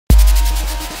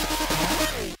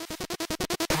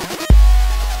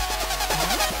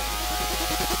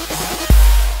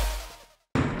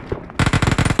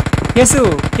Case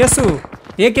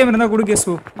ஏகேம் இருந்தா குடு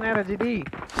case. என்ன ரஜிடி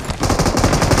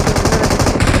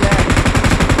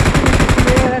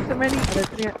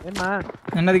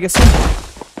என்னது கேசு?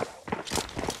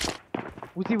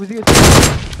 உசி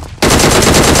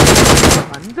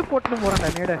வந்து போட்டு போறேன்டா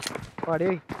நேட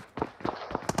பாடே.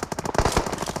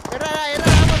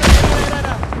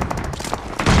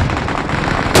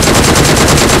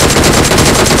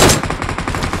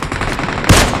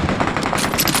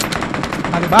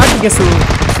 அது பாட்டு கேசு.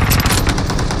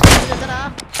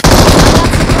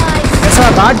 கேசா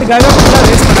பாட்டுக்காக ஃபுல்லா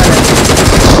வேஸ்ட் பண்ணாத.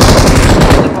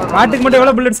 பாட்டுக்கு மட்டும்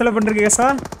எவ்வளவு புல்லட் செலவு பண்றீங்க கேசா?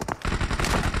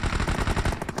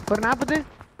 ஒரு 40.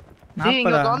 டேய்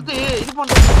இங்க வந்து இது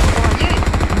பண்றது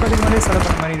 50 மணி செலவு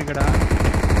பண்ண மாதிரி இருக்குடா.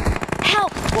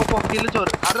 போ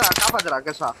கில்லுச்சோர் அடடா காப்பாத்துடா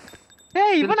கேசா.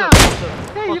 டேய் இவனா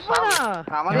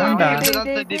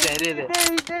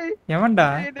எவன்டா?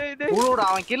 ஊரோட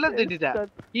அவன் கில்ல திட்டிட்டா.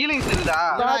 ஹீலிங் செல்டா.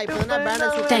 இப்போதான்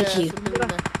பேனர் சுத்தி. Thank you.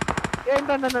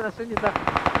 ஏண்டா செஞ்சுடா.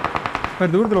 இப்ப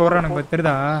தூரத்துல ஓடுறானுங்க பாரு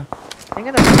தெரியுதா?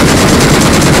 எங்கடா?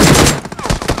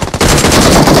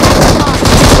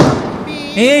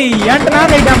 ஏய் ஏன்டா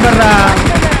நான் ரைட்டாம் பண்றா?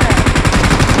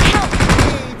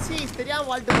 சி தெரியாம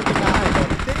வால்ட் பண்ணிட்டா.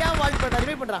 தெரியாம வால்ட் பண்ணா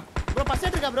ரிவைவ் பண்றா. ப்ரோ ஃபர்ஸ்ட்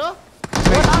எய்ட் இருக்கா ப்ரோ?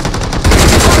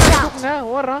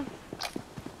 ஓடுறான்.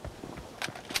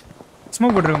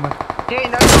 ஸ்மோக் போட்டுருங்க பாரு. டேய்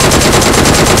இந்த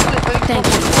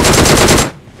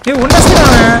ஏய் ஒண்ணு ஸ்பீட்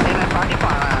அவன்.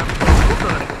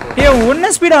 ஏய் ஒண்ணு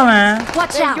ஸ்பீட் அவன்.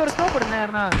 Watch out. ஒரு ஸ்டோப்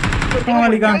போடுறேன்னா.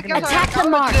 Attack the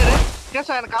mark.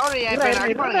 கேசா எனக்கு கவர் ஐயா இப்ப நான்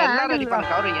அடிப்பாங்க எல்லாரும் அடிப்பாங்க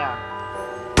கவர் ஐயா.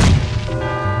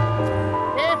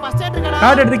 ஏய் ஃபர்ஸ்ட் எய்ட் இருக்கடா.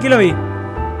 கார்ட் எடுத்து கீழ வை.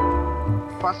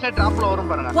 ஃபர்ஸ்ட் டிராப்ல வரும்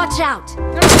பாருங்க. Watch out.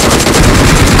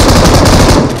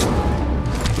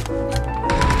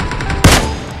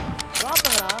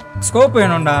 ஸ்கோப்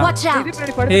வேணும்டா. Watch out.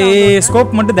 ஏய்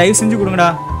ஸ்கோப் மட்டும் தயவு செஞ்சு கொடுங்கடா.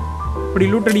 இப்படி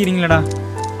லூட் அடிக்கிறீங்களடா.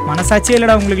 மனசாட்சியே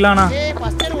இல்லடா உங்களுக்குலாம். ஏய்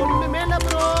ஃபர்ஸ்ட் எய்ட் ஒண்ணுமே இல்ல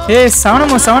ப்ரோ. ஏய்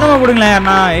சவனமா கொடுங்களே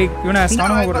அண்ணா. ஏய் இவனே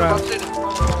சவனமா கொடுறா.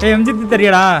 ஏய் MG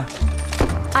தெரியாடா?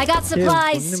 I got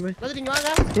supplies. Rajini வாங்க.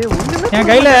 ஏய் ஒண்ணுமே என்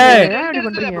கையில என்னடி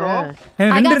பண்றீங்க ப்ரோ?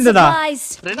 ரெண்டு இருந்ததா?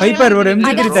 வைப்பர் ஒரு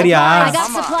எம்ஜி தெரியா? I got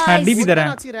supplies. நான் டிபி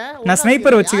தரேன். நான்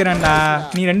ஸ்னைப்பர் வச்சுக்கிறேன்டா.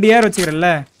 நீ 2 ஏர் வச்சுக்கிறல்ல.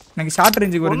 எனக்கு ஷார்ட்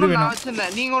ரேஞ்சுக்கு ஒரு இது வேணும்.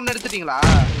 நீங்க ஒன்னு எடுத்துட்டீங்களா?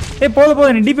 ஏய்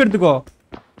போதும் நீ டிபி எடுத்துக்கோ.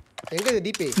 எங்க இது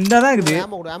டிபி? இந்ததான் இருக்குது.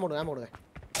 ஆமா விடு.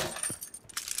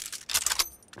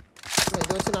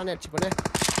 இது வச்சு நானே அடிச்சு பண்ணேன்.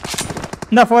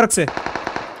 இந்த 4x.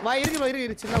 வா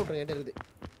இருக்கு சின்ன விட்டுறேன் என்கிட்ட இருக்குது.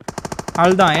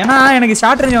 அவ்வளவுதான். ஏன்னா எனக்கு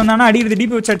ஷார்ட் ரேஞ்ச் வந்தானா அடிக்கிறது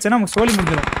டிபி வச்சு அடிச்சேன்னா நமக்கு சோலி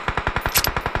முடிஞ்சிடும்.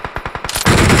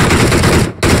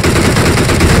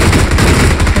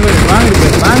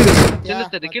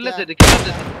 வாங்குது. கில்ல செட்.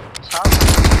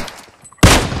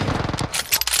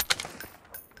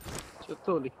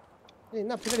 சுத்தோலி.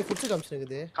 என்ன பின்னாடி குச்சி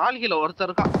காமிச்சிருக்குது? கால் கிலோ ஒருத்தர்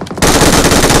இருக்கான்.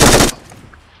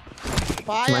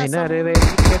 மைனரே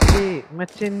வெட்டி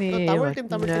மச்சனி தமிழ்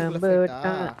டீம்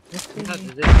நம்பட்டா.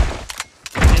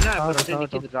 என்ன அப்படி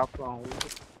நிக்குது டிராப்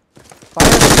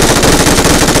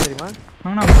தெரியுமா?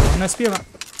 ஆனா ஒன்னு ஸ்பீ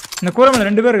இந்த கூரமல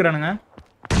 2 பேர் இருக்கானுங்க.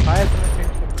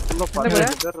 உள்ள 10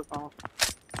 பேர் இருக்கான்.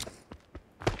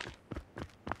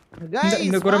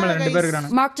 இந்த கூரமல 2 பேர்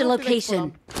இருக்கானுங்க. Marked a location.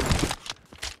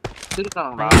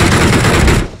 இருக்காங்களா?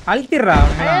 அல்திரா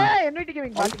அவங்களா? ஏய் என்விடி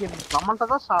கேமிங் பால் கேமிங். நம்மள்ட்ட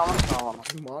தான் சாவணும்.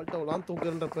 மால்டோலாம்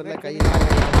தூக்குறன்ற பேர்ல கையில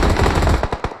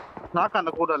நாக்க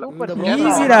அந்த கூடல.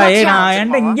 ஈஸிடா. ஏய் நான்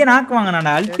என்ட இங்க நாக்கு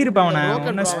வாங்கனாடா. அல்திருப்பா அவன.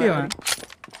 ஒன்னு ஸ்பீ அவன்.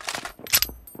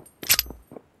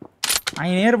 ஐ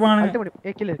நேர் பானு.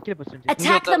 ஏய் கீழ பர்சன்ட்.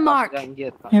 Attack the mark. இங்க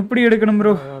இருக்கான். எப்படி எடுக்கணும்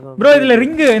ப்ரோ? ப்ரோ இதுல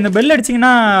ரிங் இந்த பெல்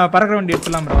அடிச்சீங்கன்னா பறக்குற வண்டி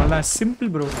எடுத்துலாம் ப்ரோ. அதான்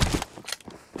சிம்பிள் ப்ரோ.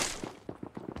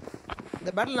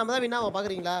 இந்த பேட்டில் நம்ம தான் வின்னாவா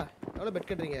பாக்குறீங்களா? எவ்வளவு பெட்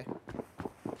கட்டறீங்க?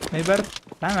 நைபர்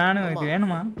நான் எனக்கு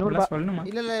வேணுமா? சொல்லணுமா?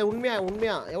 இல்ல உண்மையா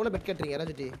எவ்வளவு பெட் கட்டறீங்க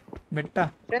ராஜடி? பெட்டா?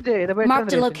 செஞ்சு இத போய்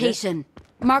Marked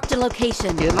a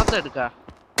location. என்னத்த எடுக்க?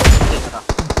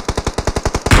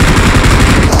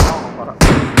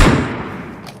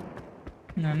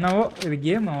 என்னவோ இது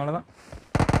கேம் அவ்வளவுதான்.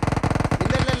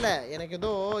 இல்ல எனக்கு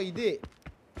ஏதோ இது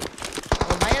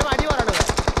பயமா அடி வரானுங்க.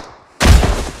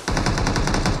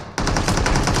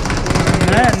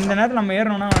 இந்த நேரத்துல நம்ம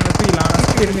ஏறணும்னா அனுப்பிடலாம்.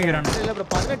 அனுப்பி இருந்துக்கிறானு. இல்ல ப்ரோ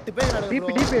 18 பேர் இருக்கானுங்க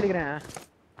ப்ரோ. டிபி எடுக்கறேன்.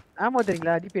 ஆமா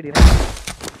தெரியுங்களா? டிபி எடுக்கறேன்.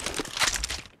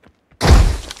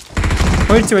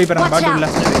 போயிடுச்சு வைப்பறேன் பாட்டுல.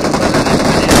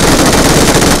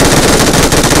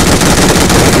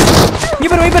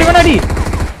 Wiper வேணாடி.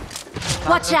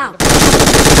 Watch out.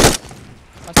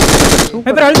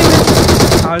 Wiper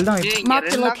அல்தான். Mark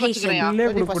the location. இல்லே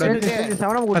குடு கூடாது.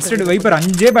 ஃபர்ஸ்ட் எய்ட் வைப்பர்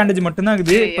 5 பேண்டேஜ் மட்டும் தான்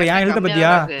இருக்குது. இப்போ ஏன் ஹெல்த்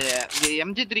பத்தியா?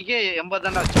 MG3 க்கு 80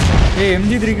 தான்டா வச்சு. ஏய்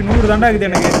MG3 க்கு 100 தான்டா இருக்குது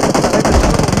எனக்கு.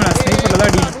 நான் ஸ்னைப்பர்ல தான்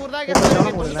அடி. 100 தான் கேக்குறேன்.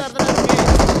 100 தான் இருக்கு.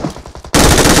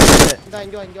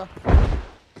 இங்க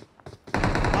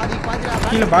பாதிடா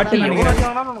கீழ பாட்டில் எவ்வளவு நினைக்கிறேன். அடி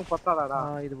வாங்கினாலும் உனக்கு பத்தாதாடா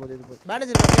இது போகுது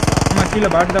பேண்டேஜ் ஆமா கீழ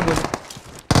பாட்டு தான் போகுது.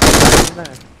 என்ன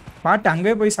பாட்டு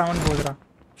அங்கேயே போய் சாவன் போகுதுடா.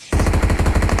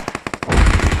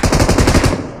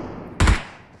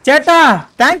 சேட்டா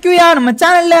தேங்க்யூ யா நம்ம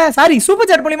சேனல்ல சாரி சூப்பர்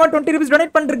சாட் மூலியமா 20 ரூபீஸ்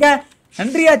டொனேட் பண்ணிருக்கேன்.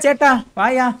 நன்றியா சேட்டா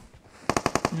வாயா.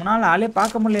 முன்னால ஆளே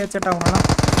பார்க்க முடியலையா சேட்டா உன்னால.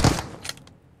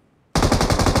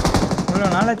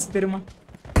 இவ்வளவு நாளாச்சு தெரியுமா?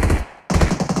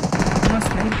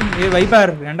 ஏ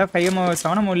வைபார் ரெண்டா 5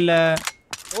 7 இல்ல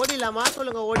ஓடிலாமா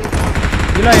சொல்லுங்க ஓடி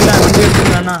இல்ல இல்ல வந்து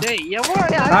எடுத்துறானா. டேய் எவ்வளவு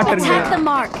அடி காட்டுங்க. Attack the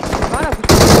mark.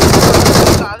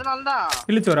 அதனால தான்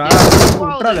கிழிச்சோரா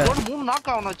உட்றால. 3 நாக்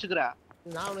அவன வச்சுக்கறேன்.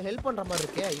 நான் உனக்கு ஹெல்ப் பண்ற மாதிரி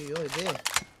இருக்கே. ஐயோ இது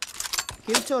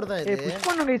கில்ச்சோர் தான் இது. புஷ்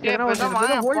பண்ணு கைஸ் ஏய், எதனா இப்ப என்ன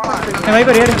ஒரு ஹோல்ட் வாயா, பண்ணுங்க.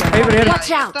 வைபர் ஏறு வைபர் ஏறு.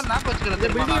 Watch out. எத்தனை நாக் வச்சுக்கறேன்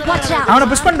தெரியுமா? Watch out. அவனை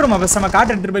புஷ் பண்றோமா பஸ் நம்ம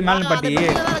காட் எடுத்துட்டு போய் மேல பாட்டி.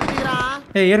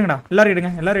 ஏய் ஏறுங்கடா எல்லாரும்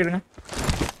எடுங்க.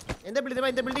 எந்த பில்டிங்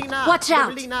இந்த பில்டிங்னா Watch out.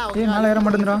 பில்டிங்னா ஏய் மேல ஏற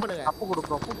மாட்டேங்கடா. அப்பு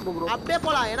குடுக்குறோம். அப்படியே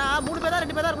போலாம். ஏனா 3 பேர் தான்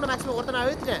 2 பேர் தான் இருக்கணும் மேக்ஸிமம். ஒருத்தன் நான்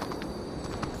அழுத்திட்டேன்.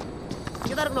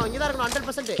 இங்க தான் இருக்கணும்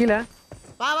 100%. கீழ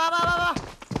வா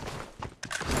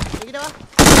இங்க வா.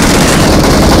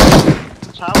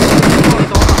 சாவு.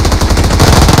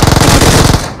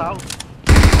 சாவு.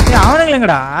 ஏய்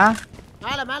அவனுங்களேங்கடா.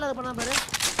 மேல இது பண்ணா பாரு.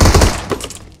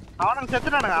 அவனுக்கு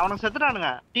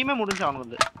செத்துட்டானுங்க. டீமே முடிஞ்சு அவனுக்கு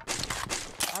வந்து.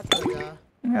 ஆத்தாடியா.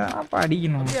 அப்ப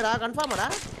அடிக்கணும். அப்படியேடா கன்ஃபார்மாடா?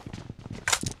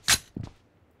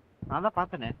 நான் தான்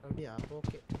பார்த்தனே. அப்படியா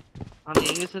ஓகே. அவன்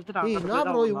எங்க செத்துட்டான். ஏய் என்ன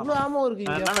ப்ரோ இவ்ளோ ஆமோ இருக்கு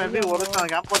இங்க. நான் எப்படி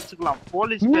ஒருத்தன் கேப் வச்சுக்கலாம்.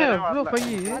 போலீஸ் இங்க பேரே இவ்ளோ வரல. By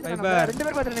wiper. 2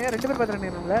 பேர்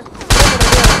பாத்துறீங்க நம்மள.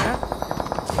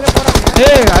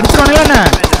 ஏய் அடிச்சவனே என்ன?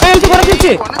 ஏய் இது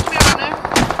குறஞ்சிச்சு. கொனச்சியா நானு?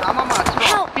 ஆமாமா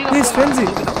அடிச்சுடா. ஏய் ஸ்ட்ரெஞ்ச்.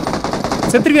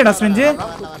 செத்துறியடா ஸ்ட்ரெஞ்ச்.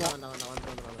 வேண்டாம்.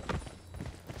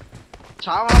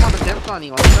 சாவனா மாட்ட சேஃப்டா நீ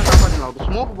வந்து காப்பாத்தலாம். ஒரு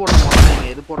ஸ்மோக் போடணும் நீங்க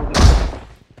எது போடுறீங்க?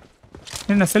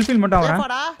 என்ன செல்ஃபில் மட்டும் அவரா?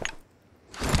 சேஃபாடா?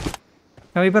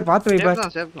 வைபர் பாத்து வைபர்.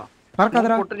 சேஃப்டா.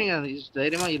 பறக்காதடா. போட்டுறீங்க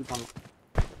தைரியமா ஹீல் பண்ணலாம்.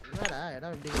 என்னடா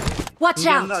இடம் எப்படி? Watch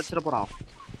இங்க out. இருந்து அடிச்சிர போறான்.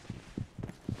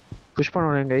 புஷ்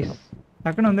பண்ணுங்க கைஸ்.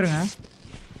 டக்குன்னு வந்துருங்க.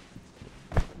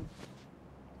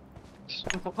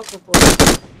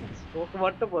 ஸ்மோக்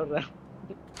மட்டும் போடுறேன்.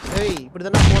 ஏய் இப்படி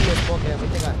தான போன் போங்க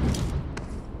விட்டுங்க.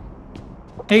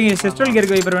 ஏய் செஸ்ட்ரல்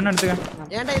கியருக்கு வைபர் வேணா எடுத்துக்க.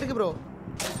 ஏன்டா இருக்கு ப்ரோ?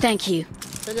 Thank you.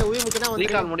 கொஞ்சம் உயிர் முக்கினா வந்து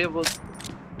ரீகால் முடிய போகுது.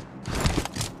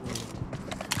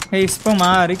 ஏய் ஸ்போமா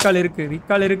ரீகால்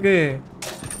இருக்கு.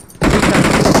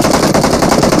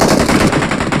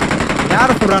 யார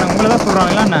சொல்றாங்க? உங்கள தான்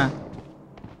சொல்றாங்களா என்ன?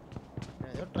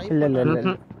 ஏதோ ட்ரை இல்ல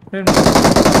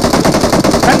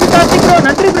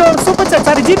நன்றி bro super chat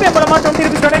sorry GPay மூலமா 20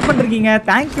 ரூபீஸ் டொனேட் பண்ணிருக்கீங்க.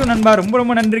 थैंक यू நண்பா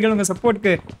ரொம்ப நன்றிகள் உங்க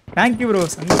சப்போர்ட்க்கு. Thank you bro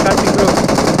Sandhu Karthik bro.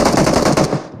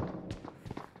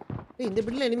 ஏய் இந்த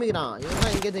பில்ல எனிமிக்கிறான். இவன்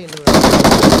தான் எங்க தெரியுது.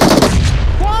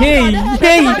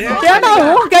 ஏய் ஏடா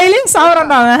உன் கையில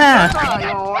சாவறடா அவன்.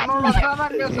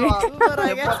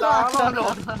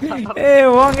 ஏய்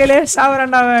உன் கையில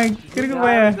சாவறடா அவன். கிறுக்கு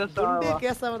போய் துண்டு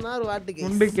கேசவனா ஒரு வாட்டுக்கு.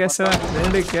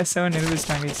 குண்டு கேசவன்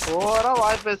நிரூபிச்சாங்க. ஓவரா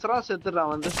வாய் பேசுறான்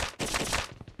செத்துறான் வந்து.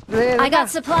 I got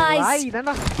supplies.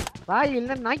 வாய்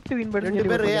இல்ல நைட் வின் பண்ணி 2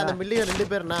 பேர் அந்த பில்டிங் 2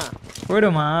 பேர்னா.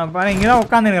 போய்டுமா பாரு இங்க தான்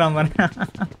உட்கார்ந்திருக்கான் பாரு.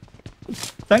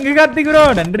 சங்கு கார்த்திக் ப்ரோ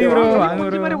நன்றி ப்ரோ வாங்க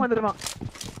ப்ரோ. மாதிரி வந்துருவான்.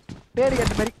 பேர்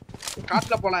கேட்ட மாதிரி.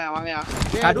 காட்ல போலாம் வாங்கயா.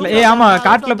 காட்ல ஏய் ஆமா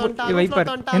காட்ல வைப்பர்.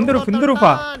 இந்த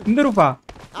ரூபா.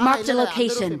 Marked a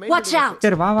location. Watch out.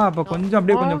 சரி வா அப்ப கொஞ்சம்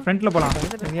அப்படியே கொஞ்சம் ஃப்ரண்ட்ல போலாம்.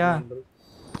 சரியா?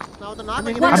 நான் வந்து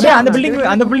நாக்கு அப்படியே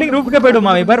அந்த பில்டிங் ரூஃப்க்கே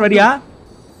போய்டுமா வைப்பர் வரியா?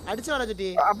 அடிச்சு வர ஜட்டி.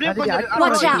 அப்படியே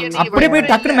Watch out. கொஞ்சம் அப்படியே போய்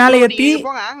டக்குனு மேலே ஏத்தி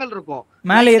போங்க ஆங்கிள் இருக்கும்.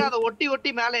 மேலே அத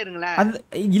ஒட்டி மேலே ஏறுங்களே. அது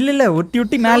இல்ல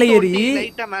ஒட்டி மேலே ஏறி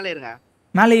லைட்டா மேலே ஏறுங்க.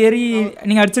 மேலே ஏறி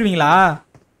நீங்க அடிச்சிருவீங்களா?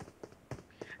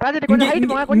 ராஜடி கொஞ்சம் ஹைட்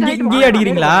போங்க கொஞ்சம் ஹைட் இங்கே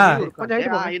அடிக்கிறீங்களா? கொஞ்சம்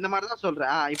ஹைட் போங்க. இந்த மாதிரி தான்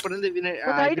சொல்றேன். இப்போ இருந்து கொஞ்சம்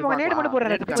ஹைட் போங்க நேடு பண்ணி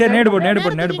போறேன். சரி நேடு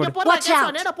போடு Watch out.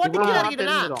 நேடா போட்டு கீழ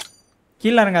இறங்கிடா.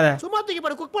 கீழ இறங்காத. சும்மா தூக்கி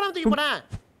போடு குக் பண்ணாம தூக்கி போடு.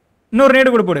 இன்னொரு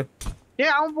நேடு கூட போடு.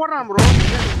 ஏய் அவன் போடுறான் ப்ரோ.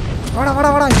 வாடா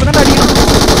இப்பதான் அடிக்கணும்.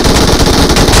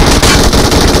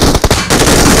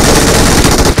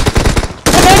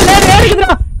 நேடு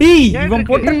டேய் இவன்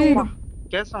போட்ட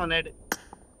கேசவன் நேடு.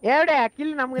 ஏடா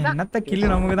கில் நமக்கு தான். என்னத்த கில்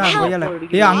நமக்கு தான் போயல.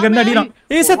 ஏய் அங்க இருந்து அடிறான்.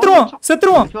 ஏய்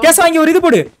செத்துருவோம். கேஸ் வாங்கி ஒரு இது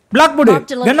போடு. பிளாக் போடு.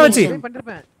 கன்ன வச்சு.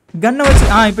 பண்ணிருப்பேன்.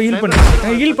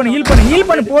 இப்ப ஹீல்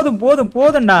பண்ணு.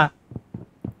 போதும்டா.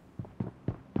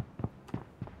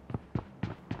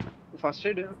 First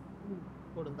eight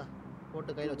போடுடா.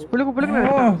 போட்டு கையில வச்சு.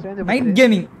 புளுக்கு நைட்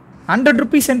கேமிங் 100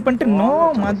 ரூபீஸ் சென்ட் பண்ணிட்டு no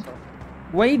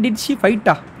why did she fight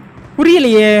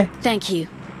புரியலையே. Thank you.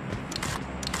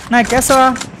 நான் கேசவா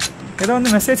ஏதோ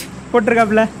வந்து மெசேஜ்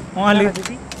போட்டிருக்காப்ல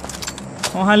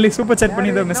மோஹாலி சூப்பர் சாட் பண்ணி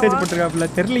ஏதோ மெசேஜ் போட்டிருக்காப்ல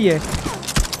தெரியலையே.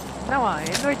 என்னவா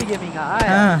NYT கேமிங்கா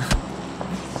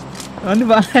வந்து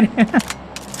பாரு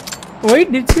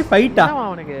ஒயிட் டிட்ச் ஃபைட்டா என்னவா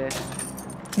உனக்கு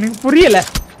எனக்கு புரியல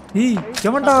ஏய்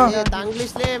எவன்டா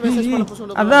இங்கிலீஷ்லயே மெசேஜ் பண்ண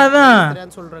சொல்லுங்க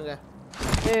அதான் சொல்றேங்க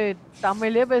ஏய்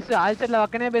தமிழ்லயே பேசு ஆல்சர்ல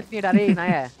வக்கனே பேசுனீடா டேய்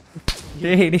நாயே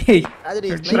டேய் அது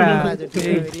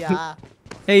வெரியா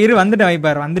ஏய் இரு வந்துட்டேன்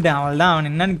வைப்பார் வந்துட்டேன் அவள்தான்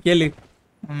அவன் என்னன்னு கேளு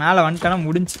மேல வந்துட்டானா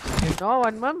முடிஞ்சு நோ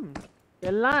ஒன் மேம்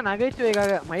எல்லாம்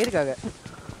நகைச்சுவைக்காக மயிருக்காக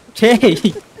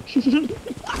டேய்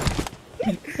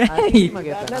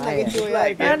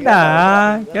ஏண்டா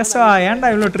கேசவா ஏண்டா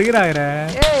இவ்வளவு ட்ரிகர் ஆகுற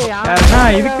யாருன்னா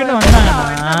இதுக்குன்னு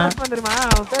வந்தாங்கண்ணா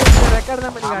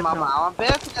அவன்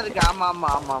பேசுறதுக்கு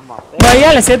ஆமா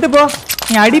பையால செத்து போ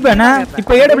நீ அடிப்பேனா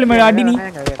இப்ப ஏடபிள்யூ அடி நீ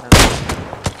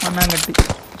மண்ணாங்கட்டி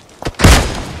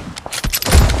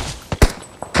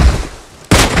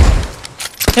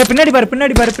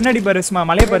பின்னாடி பாரு சும்மா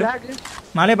மலையை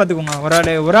பாத்துக்கோங்க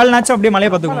ஒரு ஆள் நாச்சும் அப்படியே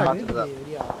மலையை பாத்துக்கோங்க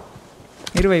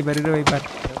இரு வைப்பார்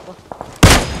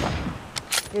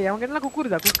ஏய் அவங்க என்ன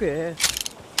குக்குறதா குக்கு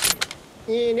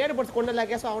நீ நேடு போட்டு கொண்டல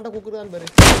கேஸ் அவன்ட்ட குக்குறான் பாரு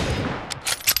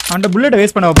அவன்ட்ட புல்லட்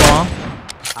வேஸ்ட் பண்ண வைப்போம்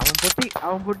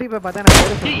அவன் பொட்டி இப்ப பார்த்தா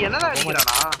நான் என்னடா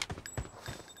அடிக்கறானா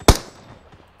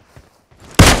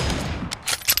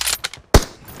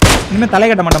இனிமே தலை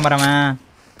கட்ட மாட்டான் பாரு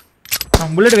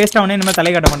அவன் புல்லட் வேஸ்ட் ஆவனே இனிமே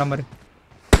தலை கட்ட மாட்டான் பாரு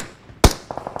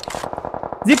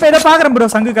ஜிப் ஏதோ பாக்குறேன் ப்ரோ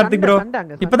சங்கு கார்த்திக் ப்ரோ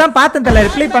இப்பதான் பார்த்தேன் தல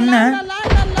ரிப்ளை பண்ணேன்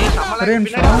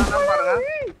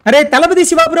அரே தலபதி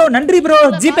சிவா ப்ரோ நன்றி ப்ரோ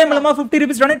ஜிபே மூலமா 50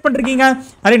 ரூபீஸ் டொனேட் பண்றீங்க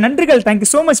அரே நன்றிகள் thank you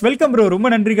so much welcome bro ரொம்ப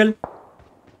நன்றிகள்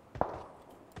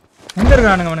எங்க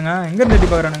இருக்கானுங்க அவனுங்க எங்க இருந்து அடி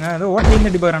பாக்குறானுங்க ஏதோ ஓட்டல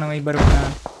இருந்து அடி பாக்குறானுங்க வைப் பாருங்க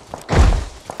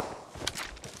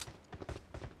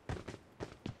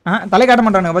தலை காட்ட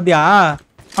மாட்டானுங்க பாத்தியா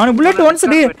அவனுக்கு புல்லட் ஒன்ஸ்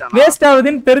வேஸ்ட்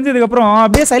ஆகுதுன்னு தெரிஞ்சதுக்கு அப்புறம்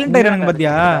அப்படியே சைலண்ட் ஆயிரானுங்க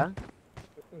பாத்தியா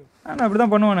நான்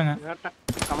அப்படிதான் பண்ணுவானுங்க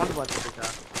கமெண்ட் பாத்துட்டா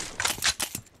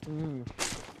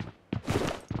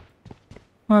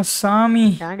சாமி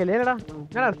நாங்க லேடா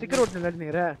என்னடா ஸ்டிக்கர் ஓட்டு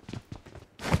நின்னுற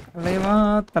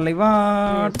தலைவா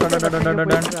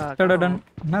டடடன்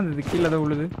என்ன இது கீழ ஏதோ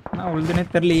உழுது நான் உழுதுனே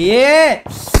தெரியலையே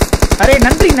அரே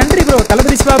நன்றி ப்ரோ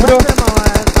தலபதி சிவா ப்ரோ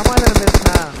சமாதானம்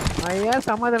பேசுனா நான் ஏன்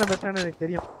சமாதானம் பேசுறேன்னு எனக்கு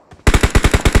தெரியும்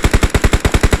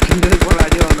இந்த போல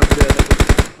அடி வாங்க முடியாது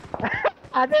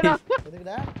அதேடா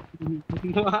எதுக்குடா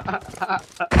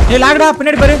ஏய் லாக்டா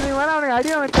பின்னாடி பாரு நீ வேணா அவனுக்கு அடி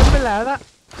அவன் தெரியல அதான்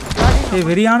ஏய்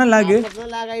வெரியான லாக்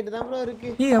லாக் ஆயிட்டு தான் ப்ரோ இருக்கு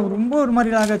ஏய் அவன் ரொம்ப ஒரு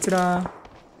மாதிரி லாக் ஆச்சுடா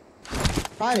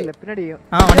பாரு இல்ல பின்னாடி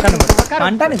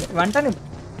வந்துட்டானு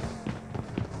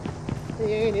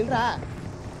ஏய் நில்றா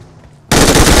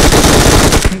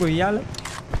உங்க ஐயால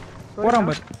போறான்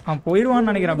பாரு அவன்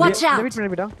போயிடுவான்னு நினைக்கிறேன் அப்படியே Watch out! வெயிட்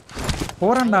பண்ணி போடா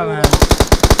போறான்டா அவன்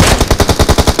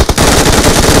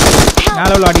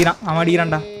மேல உள்ள அடிக்கிறான் அவன்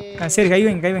அடிக்கிறான்டா சரி கை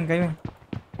வைங்க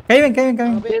ஏய்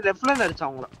லெஃப்ட்ல அடிச்சான்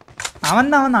அவங்கள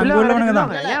அவன் தான் அங்க உள்ளவனுங்க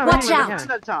தான் Watch out!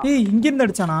 அடிச்சான் ஏய் இங்க இருந்து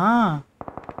அடிச்சானா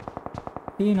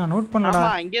ஏய் நான் நோட் பண்ணலடா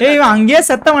ஆமா, இங்கே ஏய் இவன் அங்கேயே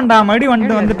செத்தவன்டா மறுபடியும்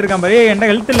வந்துட்டு இருக்கான் பாரு ஏய்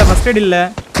என்கிட்ட ஹெல்த் இல்ல ஃபர்ஸ்ட் எய்ட் இல்ல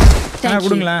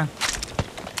கொடுங்களேன்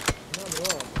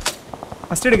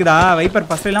ஃபர்ஸ்ட் எய்டுக்குதா வைப்பர்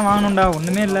ஃபர்ஸ்ட் எல்லாம் வாங்கணும்டா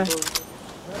ஒண்ணுமே இல்ல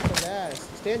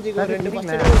ஸ்டேஜுக்கு ஒரு ரெண்டு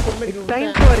first time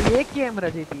for AKM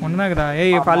Rajith ஒண்ணுதான் இருக்குதா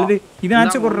ஏய் இப்ப அழுது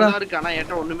இதனாச்சும் குடுறா இருக்கு ஆனா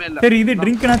ஏட்ட ஒண்ணுமே இல்ல சரி இது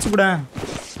ட்ரிங்க் நாச்சும் கூட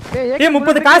ஏய்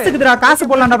 30 காசு இருக்குதுடா காசு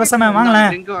போடலாம்டா பேசாம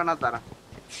வாங்கலாம் ட்ரிங்க் வேணா தரேன்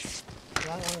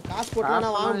காசு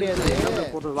போட்டுலாம் வாங்க முடியாது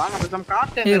போட்டு வாங்க பேசாம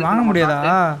காட்டு ஏய் வாங்க முடியாதா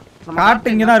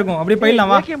காட்டு இங்க தான் இருக்கும் அப்படியே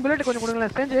போயிடலாம் வா ஏகேஎம் புல்லட் கொஞ்சம்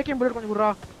கொடுங்களேன் ஸ்டேஜ் ஏகேஎம் புல்லட் கொஞ்சம் குடுறா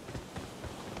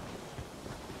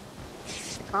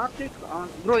காட்டு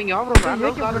ப்ரோ இங்க வா ப்ரோ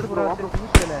ஏகேஎம் புல்லட் குடுறா ப்ரோ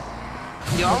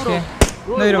இங்க வா ப்ரோ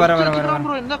இந்த இரு வர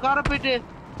ப்ரோ இந்த காரை போயிட்டு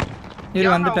இரு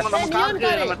வந்துட்டேன் நம்ம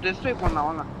காருக்கு நம்ம டெஸ்ட் ட்ரைவ் பண்ணலாம்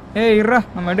வாங்க ஏய் இருடா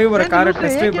நம்ம எடுக்க போற காரை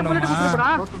டெஸ்ட் ட்ரைவ்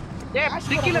பண்ணுவோமா ஏய்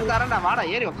டிக்கில தரேன்டா வாடா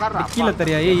ஏறி உட்கார்றா கீழ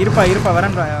தெரியா ஏய் இருப்பா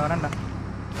வரேன்டா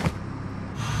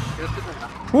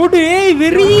கூடு ஏய்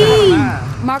வெரி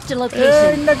Marked a location.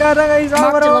 இந்த காரா गाइस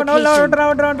ஆவரோ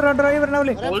டிரைவர்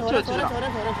நவுலே ஒளிச்சு வச்சிரா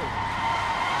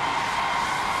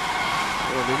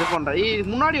இது பண்றா ஏய்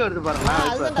முன்னாடி வருது பாருங்க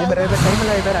இவர்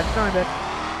டைம்ல இவர் அடிச்சான் இவர்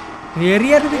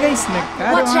வெரியா இருக்கு गाइस இந்த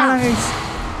கார் வாங்கலாம் गाइस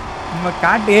நம்ம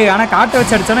காட்டு ஏய் ஆனா காட்ட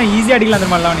வச்சு அடிச்சனா ஈஸியா அடிக்கலாம்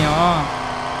அந்த மல்லவனியும்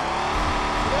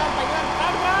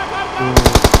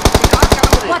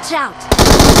Watch out!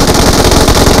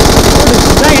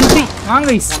 இதான் என்ட்ரி வாங்க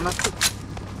गाइस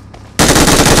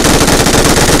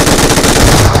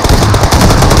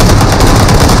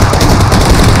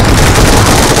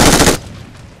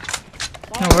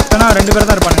ஒருத்தனா ரெண்டு பேர்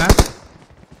தான் இருப்பானுங்க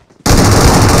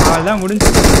அதான் முடிஞ்சு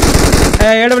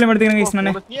ஏடபிள்யூ எடுத்துக்கிறேன் गाइस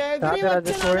நானே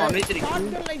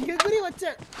எகிரி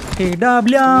வச்சேன்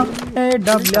ஏடபிள்யூ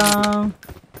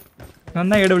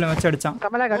நான் தான் ஏடபிள்யூ வச்சு அடிச்சான்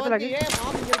கமலா கட்டலக்கு ஏய்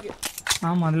மாம் இங்க இருக்கு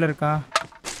ஆமா அதுல இருக்கா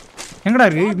எங்கடா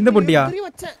இருக்கு இந்த பொட்டியா எகிரி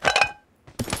வச்சேன்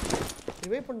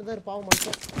ரிவைவ் பண்ணிட்டு தான் பாவம்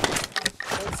மனுஷன்.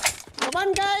 Come on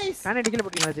guys. நான் அடிக்கல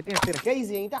போட்டீங்களா ஜெட்டி எடுத்துறேன். Guys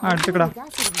என்கிட்ட எடுத்துக்கடா.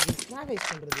 காசு இருக்கு. என்ன guys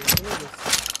பண்றது?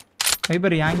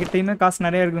 வைபர் என்கிட்டயுமே காசு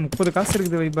நிறைய இருக்குது. 30 காசு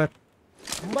இருக்குது வைபர்.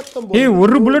 59. ஏய்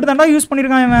ஒரு புல்லட் தான்டா யூஸ்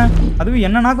பண்ணிருக்கான் இவன். அதுவும்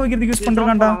என்ன நாக்கு வைக்கிறதுக்கு யூஸ்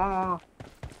பண்றான்டா.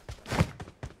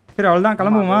 சரி அவ்வளவுதான்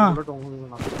கிளம்புவோமா?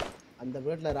 அந்த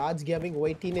புல்லட்ல ராஜ் கேமிங்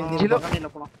ஒயிட்டின் கண்ணில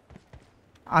போலாம்.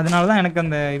 அதனால தான் எனக்கு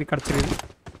அந்த இது கிடைச்சிருக்கு.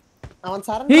 அவன்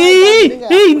சரண்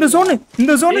ஏய் இந்த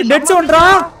ஜோன் டெட் ஜோன்டா.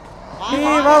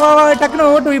 ஏய் வா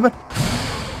டக்குனு ஓட்டு வைபர்.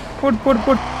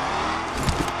 போட்.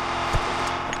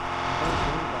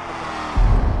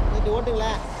 இது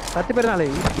ஓட்டுங்களா? 10 பேர் நாளே.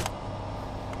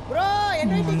 Bro,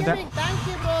 NYT Gaming, thank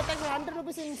you bro. Thank you 100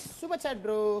 rupees in super chat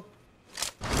bro.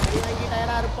 வாங்கி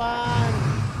டயரா இருப்பான்.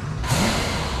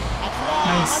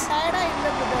 Nice. அவன் டயரா இல்ல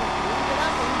brother.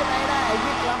 நீங்கதான் கொஞ்சம் டயரா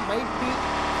ஆகிக்கலாம் might be.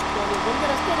 கொஞ்சம்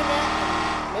ரெஸ்ட் எடுங்க.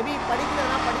 மேபி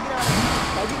படிக்கிறதா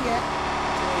படிங்க.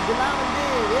 இதெல்லாம் வந்து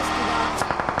வேஸ்ட் தான்.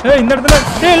 ஏய் இந்த இடத்துல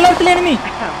எல்லா இடத்துலயும் enemy.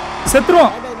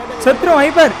 செத்துரும்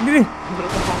வைபர். இது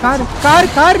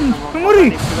கார் முறி.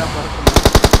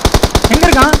 எங்க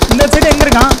இருக்கான்? இந்த சைடு எங்க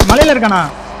இருக்கான்? மலையில இருக்கானா?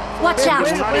 Watch out!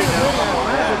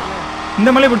 இந்த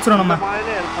மலையை பிடிச்சிரும் நம்ம.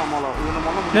 மலையிலே இருக்கான் மலை. இவன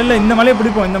மலை இல்ல இந்த மலையை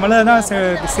பிடிப்போம். இந்த மலை தான்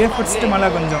சேஃபஸ்ட் மலை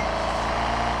கொஞ்சம்.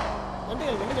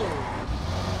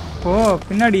 ஓ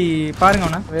பின்னாடி பாருங்க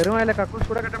அவன. வெறும் இல்ல கக்கூஸ்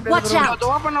கூட கட்ட Watch முடியாது. out!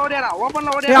 ஓபன்ல ஓடியாரா.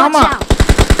 ஏய் ஆமா.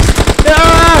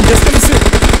 Just miss.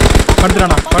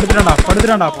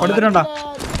 படுத்துறான்டா.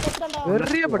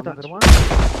 வெறிய படுத்தான் தெரியுமா?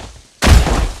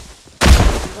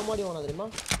 இந்த மாதிரி ஓனா தெரியுமா?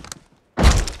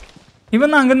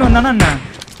 இவன் தான் அங்க இருந்து வந்தானா என்ன?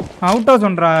 அவுட் ஹவுஸ்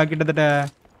ஒன்றா கிட்டத்தட்ட.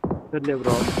 தெரியல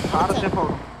ப்ரோ. கார் சேஃப்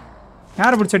ஆகும்.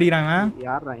 யாரை பிடிச்சி அடிக்கிறாங்க?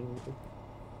 யாரா இங்க?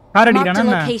 கார் Marked அடிக்கிறானா a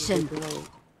என்ன? location.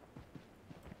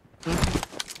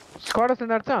 ஸ்குவாட்ஸ்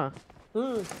இருந்தாச்சா?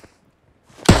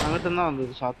 அங்கிட்டு தான்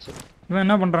வந்தது ஷாட்ஸ். இவன்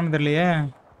என்ன பண்றான்னு தெரியலையே.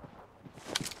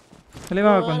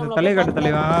 தலைவா கொஞ்சம் தலையை காட்டு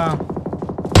தலைவா.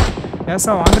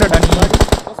 ஏசா வாங்குறடா நீ.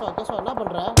 கேசவா என்ன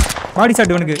பண்ற? பாடி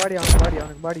ஷாட் இவனுக்கு.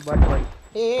 அவனுக்கு பாடி.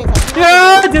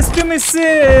 ஏய் ஜஸ்ட் மிஸ்.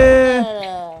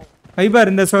 வைபர்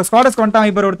இந்த ஸ்குவாடஸ்க்கு வந்துட்டான்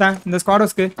வைபர் ஒருத்தன். இந்த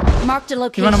ஸ்குவாடஸ்க்கு Marked a இவன்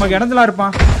location. நமக்கு இடத்துல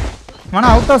இருப்பான். ஆனா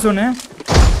அவுட் ஹவுஸ் ஒன்று.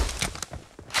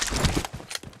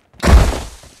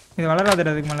 இது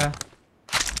வளராதுடா அதுக்கு மேல.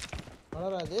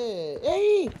 வளராது.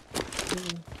 ஏய்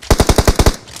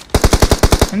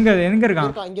எங்க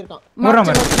இருக்கான்? இங்க இருக்கான். போறான்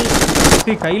Marked a பாரு.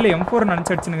 location. கையில M4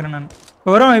 நினைச்சு அடிச்சுக்கிறேன் நான். இப்போ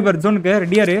வரோம் வைபர் ஜோனுக்கு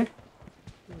ரெடியாரு.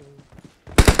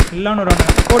 இல்லன்னு ஒரு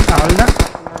போட்டா அவ்வளவுதான்.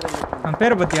 அவன்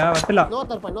பேரை பத்தியா வத்தலா.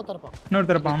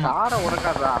 இன்னொருத்தரப்பா ஆமா. காரை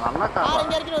உடைக்காதடா. நல்ல கார்.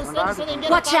 இங்க இருக்கு.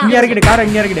 Watch out! இங்க இறக்கிடு காரை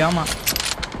இங்க இறக்கிடு ஆமா.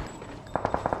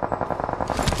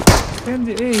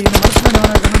 ஏய் இந்த மரத்துல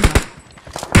என்ன இருக்கணும்?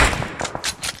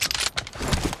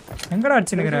 எங்கடா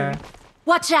அடிச்சுங்கற?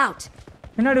 Watch out!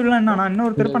 பின்னாடி உள்ள என்ன நான்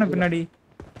இன்னொரு திருப்பன பின்னாடி.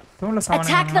 ஜோன்ல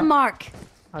Attack the சாவனே. mark!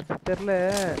 அது தெரியல.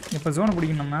 இப்ப ஜோன்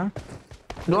பிடிக்கணும் நம்ம.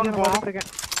 ஜோன் போறோம்.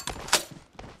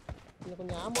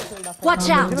 கொஞ்சம் ஆம்போ செல்டா. Watch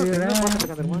out!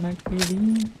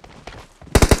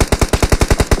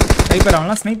 வைபர்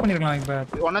அவன்லாம் ஸ்னைப் பண்ணிருக்கலாம் வைபர்.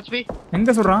 1 HP.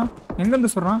 எங்க சொல்றான்? எங்க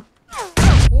இருந்து சொல்றான்?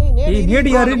 ஏய் ஏய் நேடி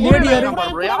யாரு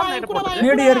யார் நைட் போட்டு?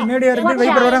 நேடி யாரு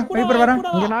வைபர் வரேன்.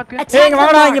 இங்க நாக்கு. ஏய் இங்க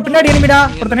வாங்கடா இங்க பின்னாடி எனிமிடா.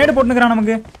 ஒருத்த நேடு போட்டுக்கறான்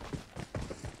நமக்கு.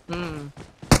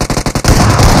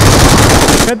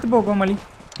 செத்து போ கோமலி.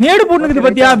 நேடு போட்டுக்குது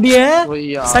பாத்தியா அப்படியே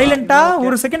ஒய்யா. சைலண்டா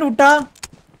ஒரு செகண்ட் விட்டா.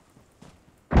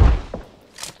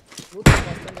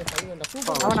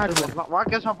 வா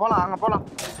கேஷா போலாம். அங்க போலாம்.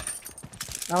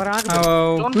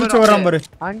 ஃபியூச்சர் வராம பாரு.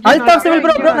 அல்டா சிவில்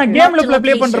ப்ரோ நான் கேம் லூப்ல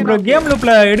ப்ளே பண்றேன் ப்ரோ. கேம்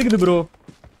லூப்ல எடுக்குது ப்ரோ.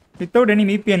 Without any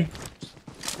VPN.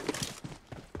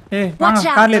 ஏய்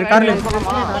வாங்க கார்ல இரு.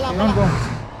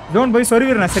 ஜோன் போய்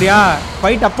சொருவிறேன் சரியா?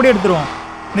 ஃபைட் அப்படியே எடுத்துருவோம்.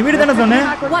 இந்த வீடு தான சொன்னேன்.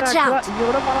 Watch out! இங்க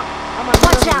விட போலாம். ஆமா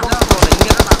Watch out!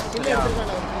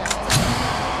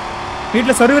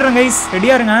 வீட்ல சொருவிறேன் गाइस.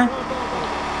 ரெடியா இருங்க.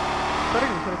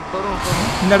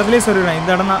 இந்த இடத்துலயே சொருவிறேன். இந்த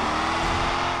இடம் தான்.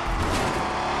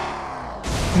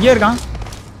 இங்க இருக்கான்.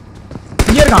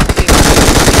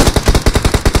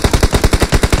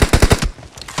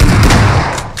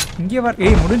 இங்க வர.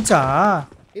 ஏய் முடிஞ்சா?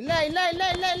 இல்ல இந்த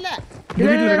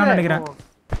வீட்டுல இருக்கான்னு நினைக்கிறேன்.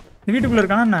 இந்த வீட்டுக்குள்ள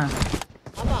இருக்கானா என்ன?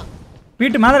 ஆமா.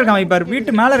 வீட்டு மேல இருக்கான் வைப்பர்.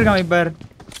 வீட்டு மேல இருக்கான் வைப்பர்.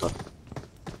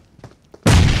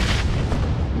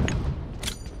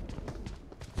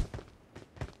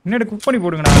 என்னடி குக் பண்ணி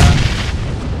போடுங்கடா.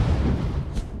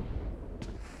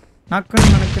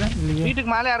 நாக்கன்னு நினைக்கிறேன். இல்லையே.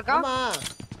 வீட்டுக்கு மேலே இருக்கா? ஆமா.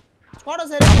 போடா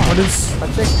சரி.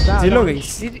 ஜிலோ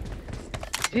guys.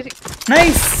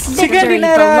 Nice. Chicken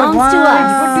dinner. belongs to us.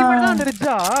 இவன் டீம் தான்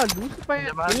வந்துருச்சா? லூஸ்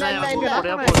பையன்.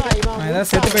 நான் ஏதோ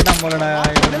செத்து போய்ட்டான் போலடா.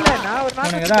 நான் ஒரு நாள்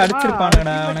அவனுக்கு ஏதோ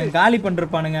அடிச்சிருப்பானுங்கடா. அவனுக்கு காலி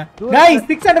பண்ணிருப்பானுங்க. गाइस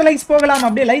 600 லைக்ஸ் போகலாம்.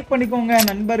 அப்படியே லைக் பண்ணிக்கோங்க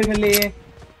நண்பர்களே.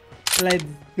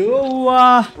 லெட்ஸ் கோவா.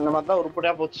 இந்த மாதிரி தான்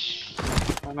உருப்படியா போச்சு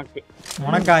எனக்கு.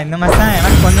 உனக்கா இந்த மாதிரி தான்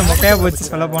எனக்கு கொஞ்சம் மொக்கையா போச்சு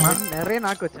சொல்ல போனா. நிறைய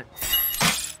நாக்கு வச்சேன்.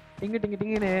 டிங்கு டிங்கு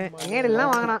டிங்குன்னு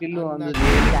ஏடெல்லாம் வாங்கினா. கில்லு வந்து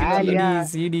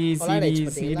சிடி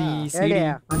ஏடே,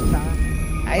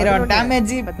 1000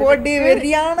 டேமேஜ் போட்டு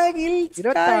வெறியான கில்.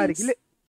 26 கிலோ.